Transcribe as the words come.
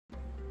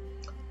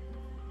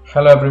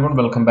Hello everyone,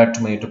 welcome back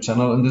to my YouTube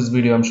channel. In this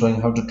video I'm showing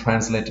how to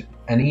translate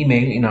an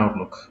email in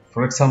Outlook.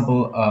 For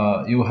example,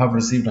 you have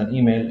received an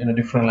email in a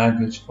different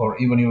language, or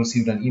even you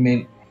received an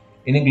email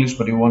in English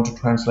but you want to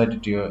translate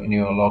it to in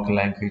your local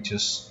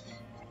languages.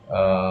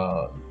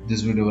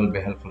 This video will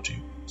be helpful to you.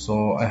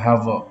 So I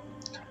have a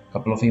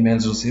couple of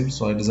emails received,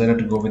 so I decided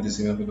to go with this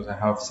email because I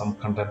have some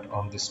content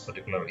on this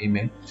particular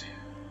email.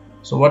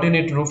 So what you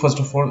need to do, first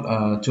of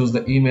all, choose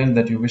the email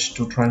that you wish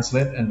to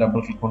translate and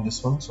double click on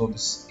this one. So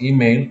this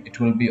email, it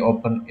will be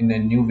open in a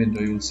new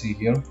window. You will see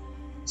here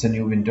it's a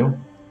new window,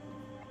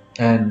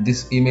 and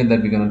this email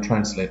that we're going to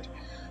translate.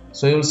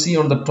 So you'll see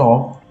on the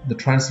top the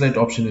translate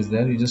option is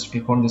there. You just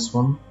click on this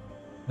one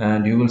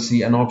and you will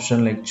see an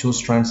option like choose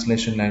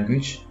translation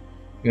language.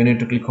 You need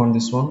to click on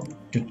this one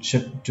to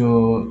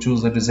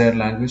choose the desired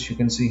language. You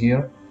can see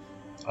here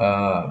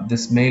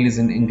this mail is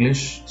in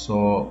English,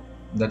 so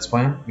that's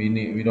fine.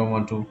 We don't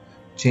want to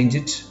change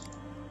it.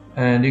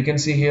 And you can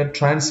see here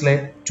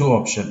translate to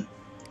option.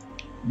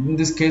 In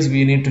this case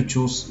we need to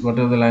choose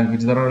whatever the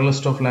language. There are a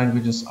list of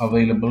languages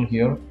available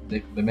here,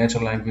 the major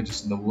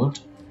languages in the world.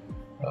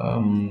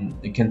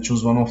 You can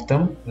choose one of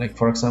them. Like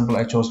for example,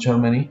 I chose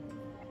Germany,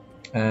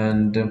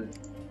 and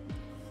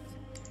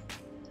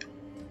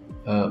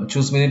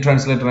choose mini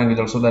translate language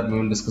also, that we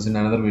will discuss in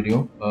another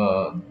video.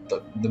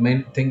 The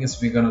main thing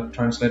is we're gonna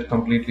translate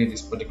completely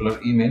this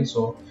particular email.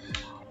 So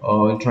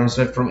we'll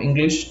translate from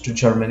English to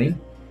Germany,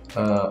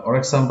 or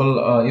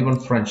example even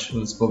French.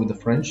 Let's go with the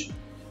French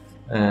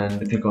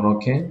and click on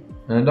OK,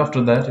 and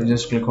after that you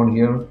just click on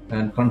here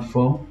and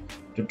confirm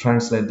to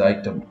translate the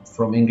item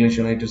from English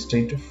United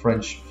States to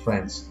French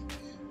France.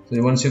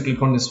 So once you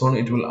click on this one,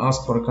 it will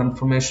ask for a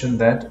confirmation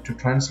that to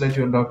translate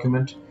your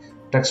document,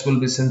 text will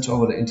be sent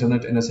over the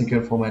internet in a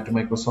secure format to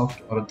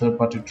Microsoft or a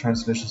third-party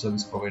translation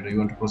service provider. You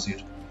want to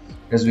proceed?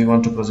 Yes, we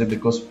want to proceed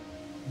because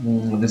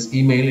this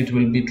email, it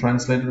will be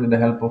translated with the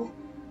help of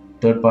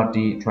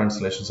third-party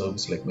translation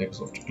service like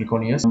Microsoft. Click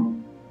on yes.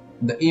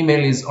 The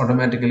email is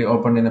automatically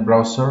opened in a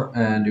browser,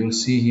 and you will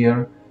see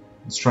here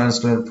it's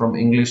translated from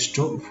English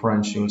to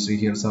French. You will see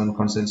here 7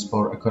 consonants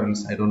per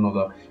occurrence. I don't know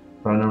the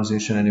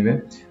pronunciation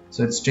anyway,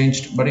 so it's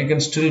changed, but you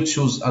can still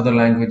choose other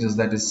languages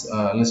that is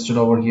listed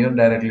over here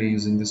directly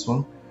using this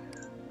one,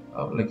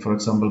 like for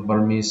example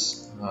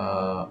Burmese,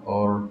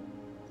 or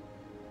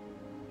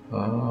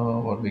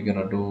what we're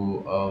gonna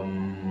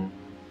do,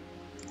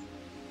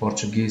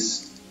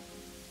 Portuguese,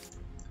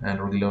 and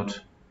reload.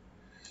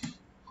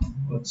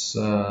 Let's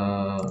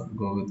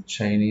go with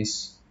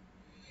Chinese.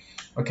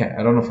 Okay,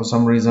 I don't know, for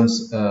some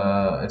reasons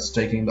it's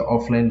taking the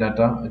offline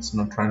data, it's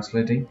not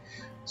translating.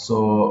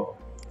 So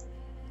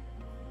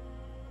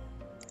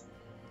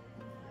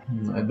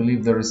I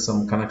believe there is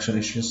some connection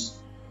issues.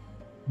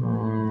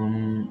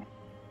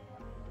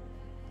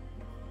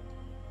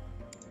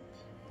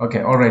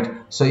 Okay, all right.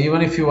 So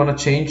even if you want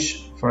to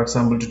change, for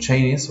example, to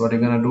Chinese, what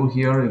you're gonna do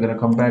here, you're gonna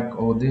come back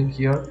over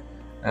here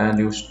and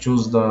you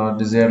choose the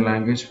desired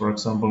language. For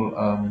example,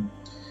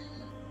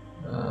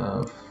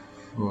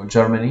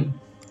 Germany.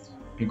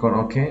 Click on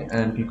OK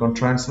and click on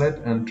translate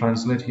and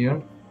translate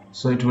here.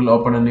 So it will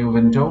open a new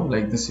window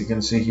like this. You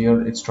can see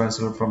here it's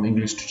translated from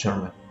English to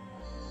German.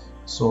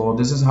 So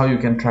this is how you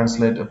can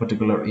translate a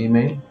particular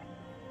email,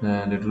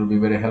 and it will be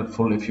very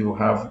helpful if you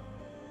have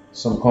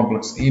some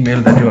complex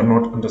email that you are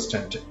not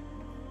understanding.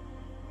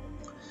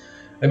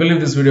 I believe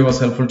this video was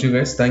helpful to you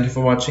guys. Thank you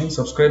for watching.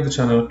 Subscribe the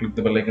channel, click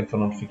the bell icon for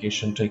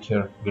notification. Take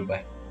care.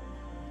 Goodbye.